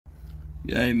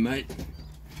G'day mate.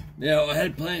 Now I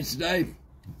had plans today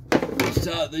to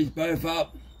start these both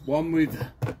up. One with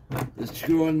the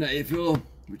screw on the air filler,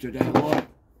 which I don't like.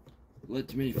 Let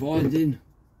too many fines in.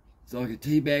 It's like a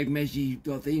tea bag meshy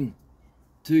type thing.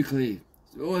 Too clear.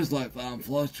 It's always like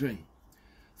fly string.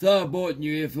 So I bought a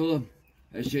new air filler,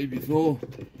 as showed you before,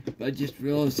 but I just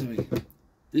realised something.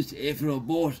 This air filler I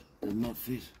bought does not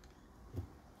fit.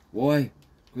 Why?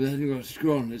 Because it hasn't got a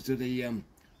screw on. It's got a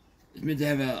it's meant to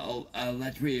have a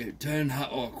latch where you turn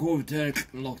or a quarter turn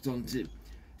and locked on zip.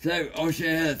 So I'll show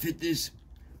you how to fit this.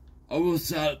 I will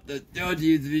start. The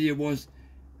idea of the video was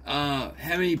how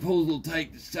many pulls it'll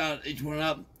take to start each one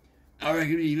up. I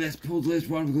reckon it'll be less pulls, less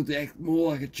one because they act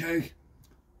more like a choke.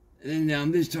 And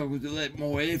then this time because it let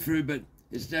more air through, but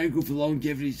it's no good for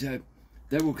longevity. So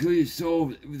that will clearly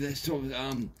solve with that sort of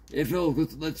air filler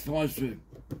because it lets fires through.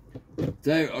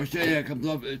 So I'll show you how it comes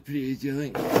off. It's pretty easy, I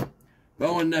think. But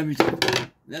I want to know,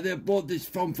 now they bought this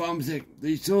from Farmertec.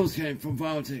 These saws came from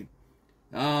Farmertec.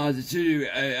 The two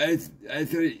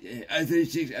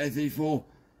 036, 034.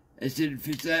 It said it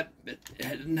fits that, but it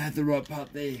didn't have the right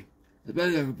part there. I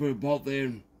suppose I could put a bolt there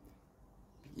and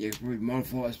yeah, probably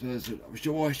modify, I suppose. But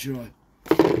why should I?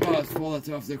 Parts for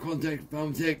that after I contacted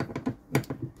Farmertec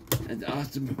and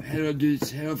asked them how do I do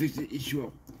this, how do I fix the issue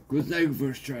up? Because it's no good for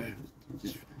Australia.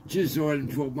 Just saw it in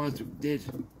 12 months, dead.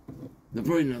 They're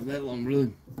probably not that long,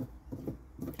 really.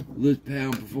 Lose power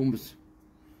and performance.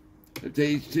 I take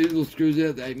these two little screws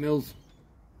out, the 8 mils,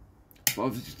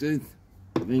 5/16,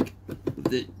 I think.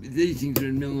 But these things are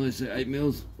in millimeters, so 8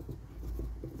 mils.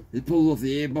 They pull off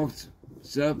the airbox,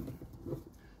 so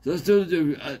I still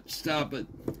do a start, but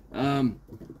one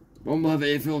will have an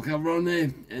air fill cover on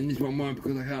there, and this one won't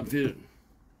because I can't fit it.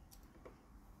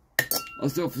 I'll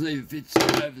still see if it fits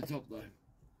over the top though.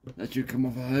 That should come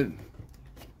off, I hope.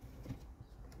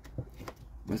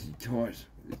 Must be tight,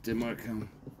 they might come.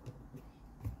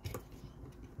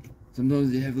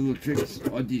 Sometimes they have little tricks.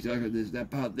 I do like this, that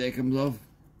part there comes off.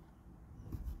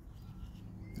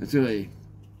 That's got a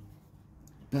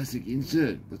plastic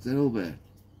insert, what's that all about?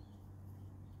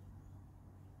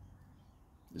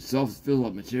 The soft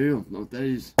fill-up material, not what that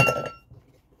is.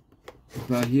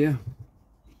 Part here.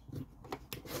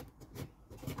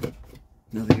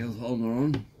 Nothing else holding her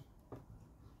on.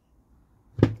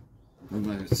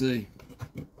 Nothing I can see.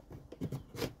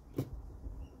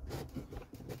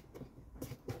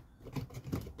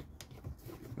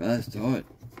 Well, that's tight.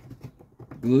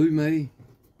 Glue, maybe.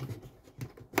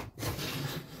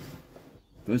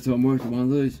 First time I worked on one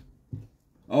of these.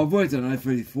 Oh, I've worked on an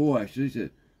A34 actually, so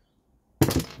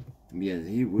yeah,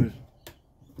 here it was.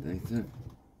 Think so.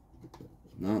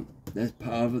 No, that's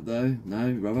part of it though.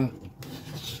 No, rubber.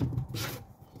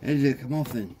 How did it come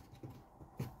off then?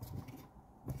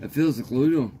 It feels the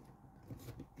glue on.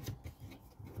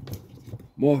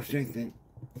 More strength then.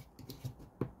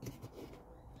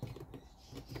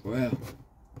 Wow.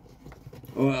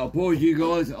 Alright, I'll pause you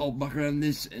guys. I'll buck around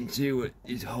this and see what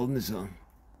is holding this on.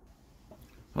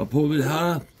 I'll pull a bit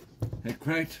harder. It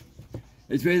cracked.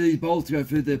 It's where these bolts go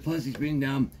through. The plastic's been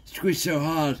squished so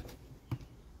hard.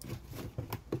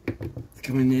 It's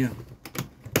coming now.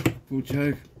 Full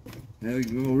choke. Now we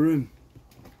can get more room.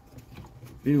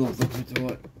 Been locked up too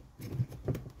tight.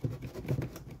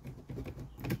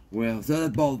 Wow, so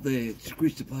that bolt there, it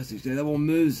squished the plastic. So that one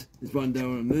moves. This one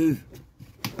don't want to move.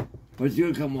 But it's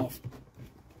going to come off.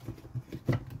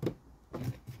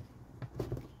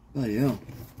 Bloody hell.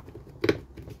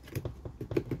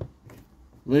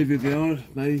 Leave it behind,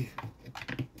 maybe.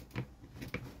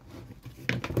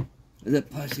 That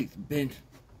plastic's bent.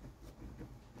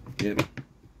 Yep.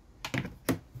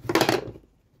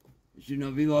 It should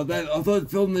not be like that. I thought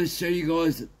I'd film this to show you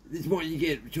guys that this is what you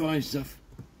get for trying stuff.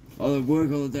 Either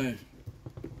work or they don't.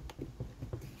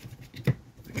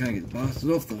 I can't get the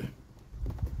bastard off though.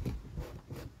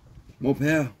 More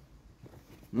power.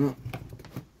 No.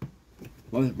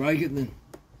 Might have to break it then.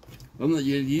 I'm not going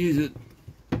to use it.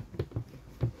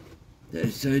 That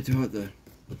is so tight though.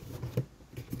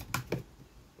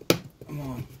 Come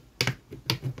on.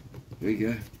 There we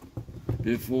go.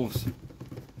 Bit of force.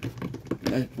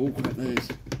 That's bullcrap, that is.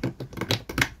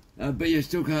 But you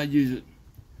still can't use it.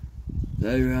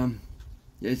 So, yeah,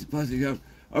 it's a plastic cover.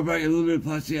 I broke a little bit of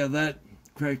plastic out of that,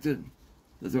 cracked it.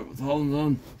 That's what the holding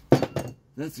on.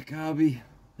 That's the carby.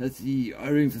 That's the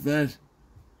O-ring for that.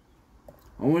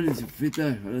 I wanted it to fit though.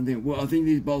 I don't think. Well, I think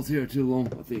these bolts here are too long.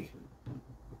 I think.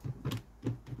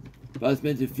 But it's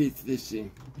meant to fit this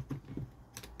thing.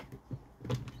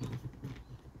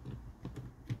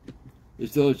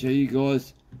 Just thought I'd show you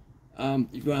guys. If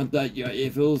you want to update your air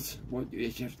fills, what you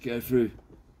actually have to go through.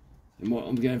 And what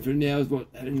I'm going through now is what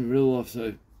happened in real life.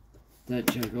 So that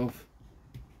choke off,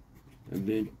 and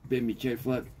then bend me choke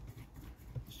flat.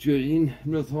 Screw it in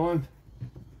another time.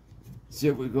 See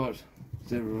what we got. Is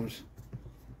that right?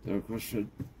 They're across thread.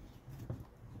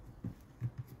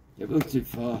 Yeah, but look too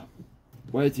far.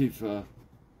 Way too far.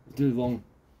 Too long.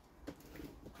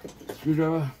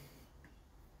 Screwdriver.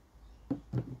 I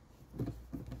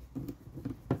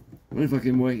wonder if I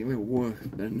can make it work.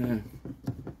 Don't know.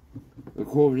 A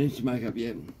quarter of an inch to make up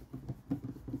yet.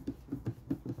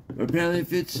 But apparently it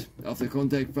fits. I'll have to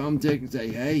contact Farmertec and say,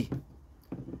 hey,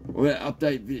 we'll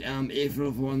update the air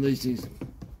filter for one of these things.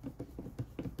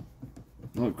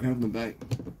 Like crap on the back.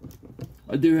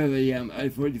 I do have a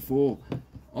A44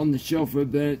 on the shelf for a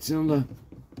burnout cylinder.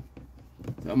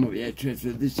 So I might be able to transfer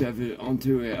this over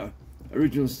onto our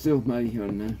original steel, maybe, I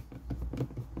don't know.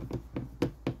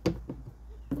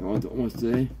 I'm almost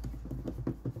there.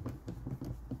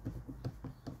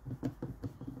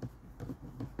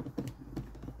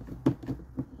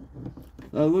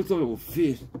 It looks like it will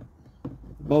fit. The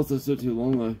bolts are still too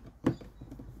long though.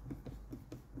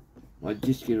 Might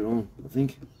just get it on, I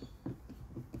think.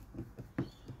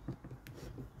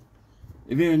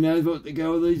 If anyone knows what the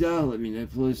go of these are, let me know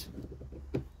please.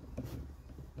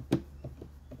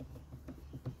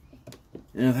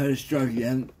 And I've had a stroke. If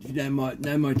you don't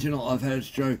know my channel, I've had a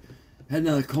stroke. Had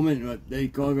another comment, right? The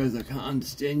guy goes, I can't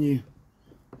understand you.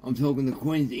 I'm talking the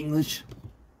Queen's English.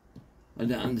 I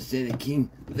don't understand the King,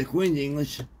 but the Queen's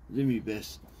English, do me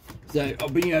best. So I'll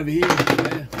bring you over here and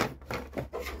show you.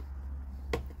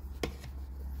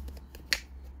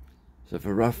 So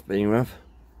for rough, being rough,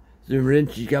 zoom her in,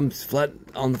 she comes flat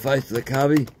on the face of the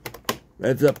carby,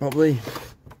 revs up properly,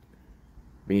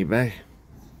 bring it back.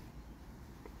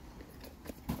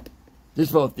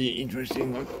 This was the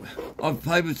interesting one. I've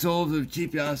played with saws of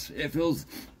cheap ass air fills.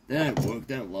 They don't work,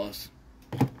 they don't last.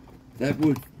 That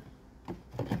would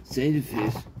seem to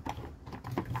fit.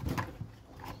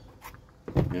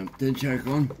 Now, then choke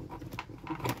on.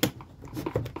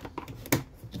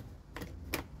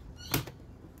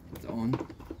 It's on.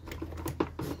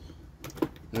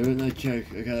 No choke.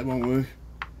 Okay, that won't work.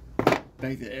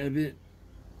 Back that out a bit.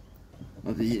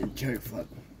 I'll be hitting choke flat.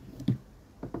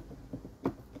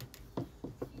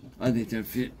 I think they'll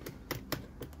fit.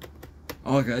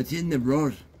 Oh, okay, it's in the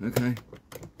rod. Okay.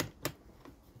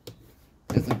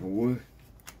 That's not gonna work.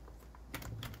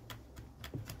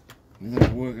 That's not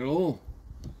gonna work at all.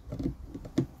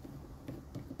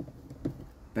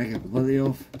 Back up completely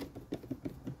off.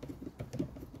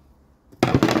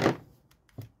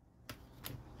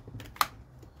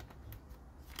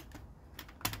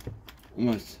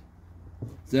 Almost.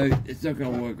 So, it's not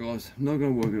gonna work, guys. Not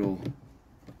gonna work at all.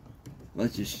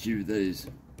 Let's just shoot these.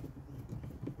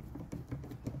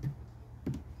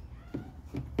 I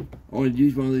want to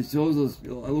use one of these saws.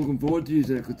 I'm looking forward to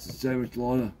using it because it's so much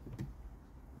lighter.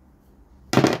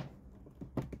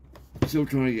 Still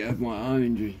trying to get over my arm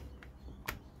injury.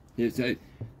 Yeah, so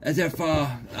that's how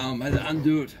far I had to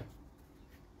undo it.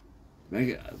 Make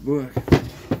it work.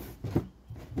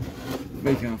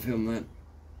 We can't film that.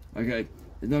 Okay,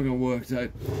 it's not going to work. So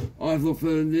I've looked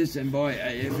further than this and buy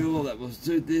a air filter that will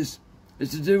suit this.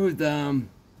 It's to do with that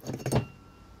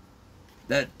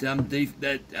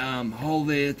hole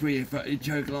there, where your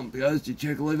choke lump goes, your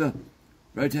choke lever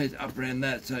rotates up around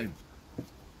that. So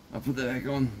I'll put that back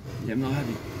on. Yeah, I'm not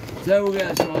happy. So we're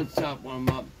going to try and start one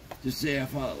up to see how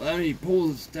far. How many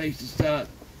pulls it takes to start.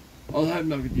 I was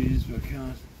hoping I could do this, but I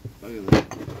can't. Look at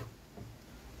that.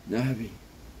 Not happy.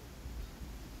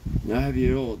 Not happy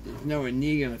at all. It's nowhere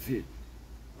near going to fit.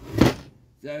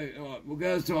 So, alright, we'll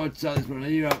go inside and start this one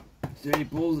here up. See how many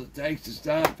pulls it takes to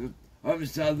start. I haven't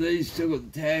started these, still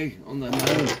got the tag on the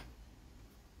motor.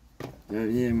 So,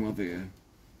 yeah, might be go.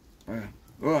 Okay.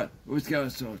 Alright, let's go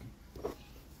inside.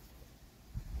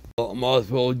 Well, I might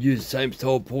as well use the same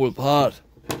style, pull it apart.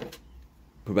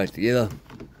 Put it back together.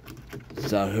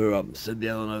 Start her up and set the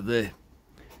other one over there.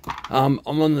 I'm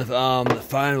on the phone,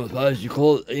 I suppose you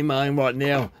call it, emailing right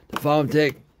now to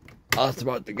Farmertec. Asked them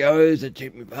what the goes, they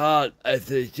checked me apart,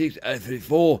 A36,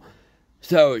 A34.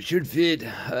 So it should fit,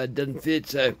 it doesn't fit,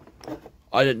 so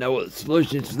I don't know what the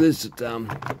solution is for this.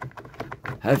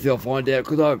 Hopefully I'll find out,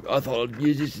 because I thought I'd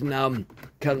use this in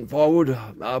cutting firewood,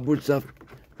 wood stuff.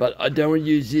 But I don't want to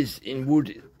use this in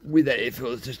wood with that air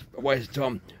filter, it's just a waste of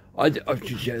time. I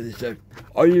should show this, so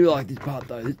I really like this part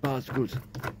though, this part's good.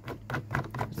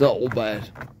 It's not all bad.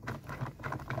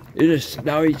 In a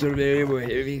snowy sort of area where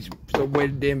everything's sort of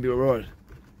wetted down, be alright.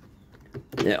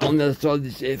 Now on the other side of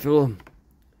this air filter,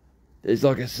 there's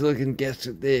like a silicone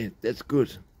gasket there, that's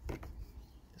good.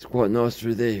 It's quite nice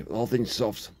through there, the whole thing's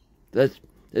soft. They've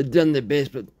done their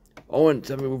best, but I want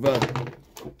something with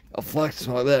a flux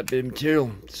like that, bit of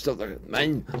material, stuff like that,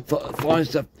 main fine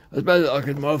stuff. I suppose I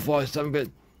could modify something, but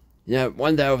you know,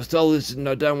 one day I'll sell this and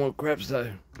I don't want crap,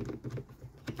 so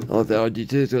I like the idea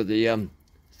too. So the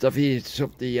stuff here to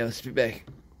stop the spit back.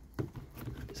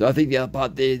 So I think the other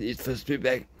part there is for spit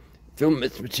back. Film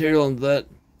its material on that,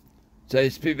 so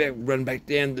spit back will run back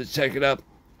down to soak it up.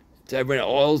 So when it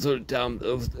oils,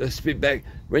 it'll spit back.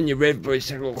 When you're ready for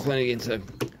it, it will clean again. So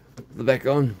the back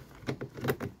on.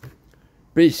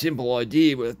 Pretty simple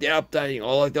idea with the updating.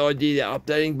 I like the idea of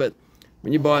the updating, but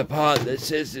when you buy a part that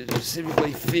says it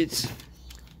specifically fits,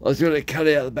 I was going to cut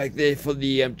out the back there for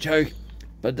the choke,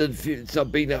 but it doesn't fit. It's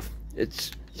not big enough.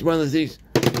 It's one of the things.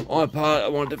 My part I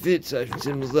want it to fit, so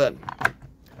simple as that.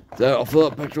 So I'll fill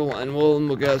up petrol and oil, and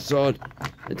we'll go outside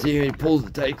and see how many pulls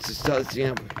it takes to start this thing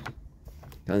up.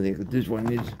 Can't think what this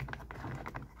one is.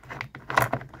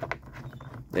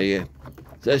 There you go.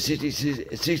 So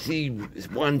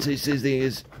 61cc thing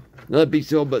is not a big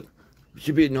saw, but it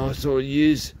should be a nice saw to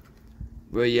use.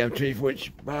 Where you have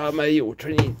 24-inch bar maybe, or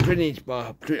 20-inch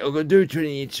bar. I'm going to do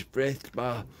 20-inch breadth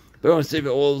bar, but I want to see if it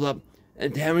oils up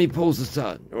and how many pulls to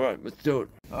start. Alright, let's do it.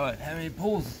 Alright, how many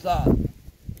pulls to start?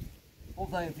 Full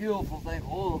tank of fuel, full tank of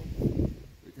oil.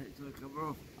 We take the cover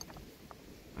off.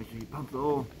 Make sure you pump the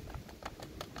oil.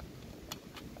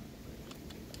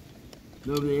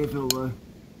 Go over the air filter though.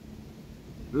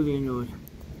 Really annoyed.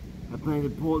 I plan to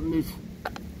important this,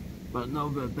 but not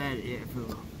about bad air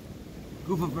filter.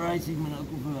 Good for racing, but not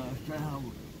good for straight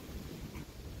home.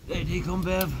 The decon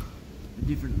valve, a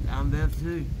different arm valve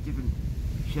too, different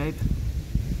shape.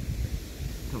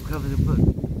 Top covers are put.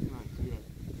 You won't see that.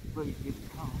 Pretty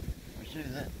different colour. I'll show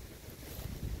you that.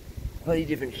 Pretty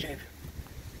different shape.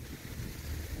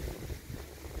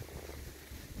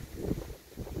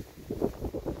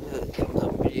 It comes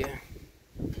up in video.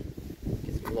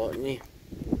 Get some light in here.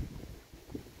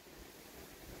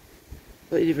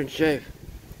 Pretty different shape.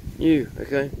 New,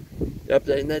 okay.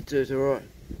 Updating that too, it's alright.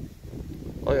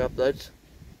 I like updates.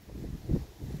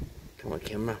 Come on,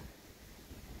 camera.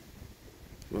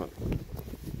 Right.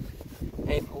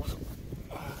 Handfuls.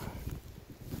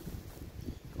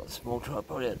 Got a small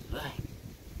tripod out today.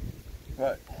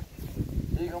 Right.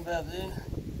 Decon valve there.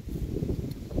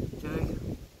 Choke.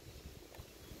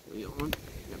 We got one.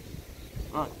 Yep.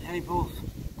 Right, how many pulls?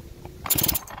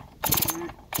 2,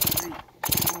 3,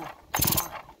 4, 5.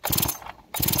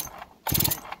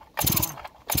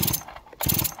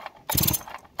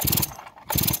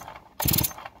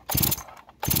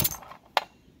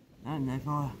 No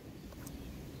fire.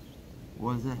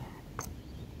 What is that?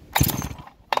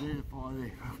 There's a fire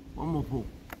there. One more pull.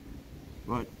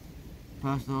 Right.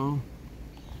 Pass the oil.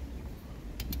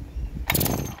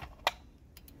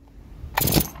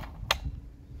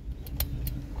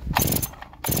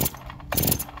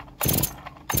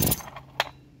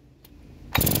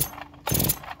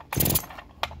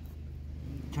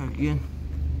 Choke again.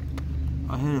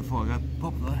 I heard a fire go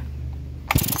pop though.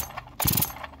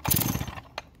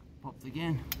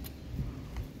 Again.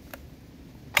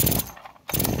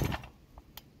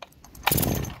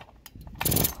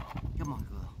 Come on,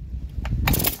 girl.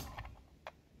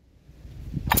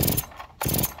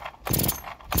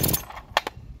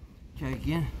 Choke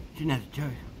again. Shouldn't have to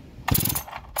choke.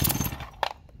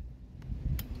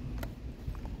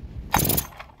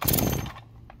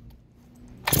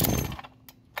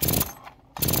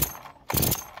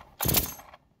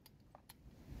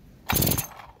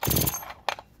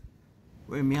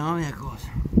 Where my arm out goes.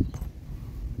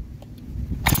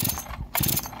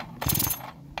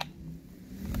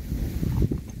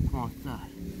 Come on, start.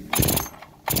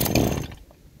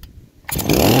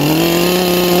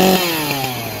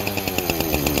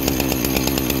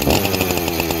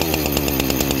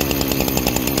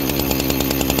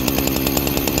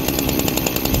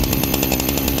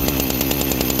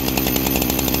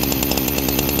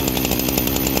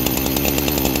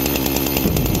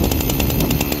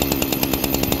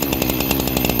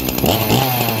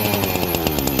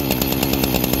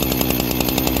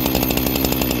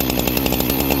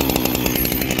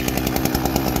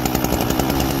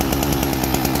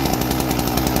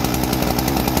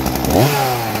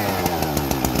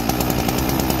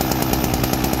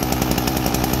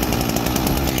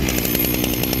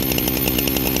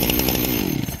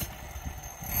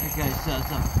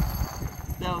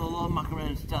 That was a lot of muck around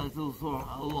and start this little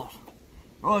saw a lot.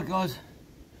 Right guys,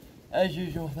 as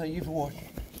usual, thank you for watching.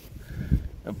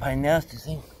 A pain in the ass, this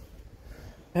thing.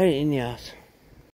 Pain in the ass.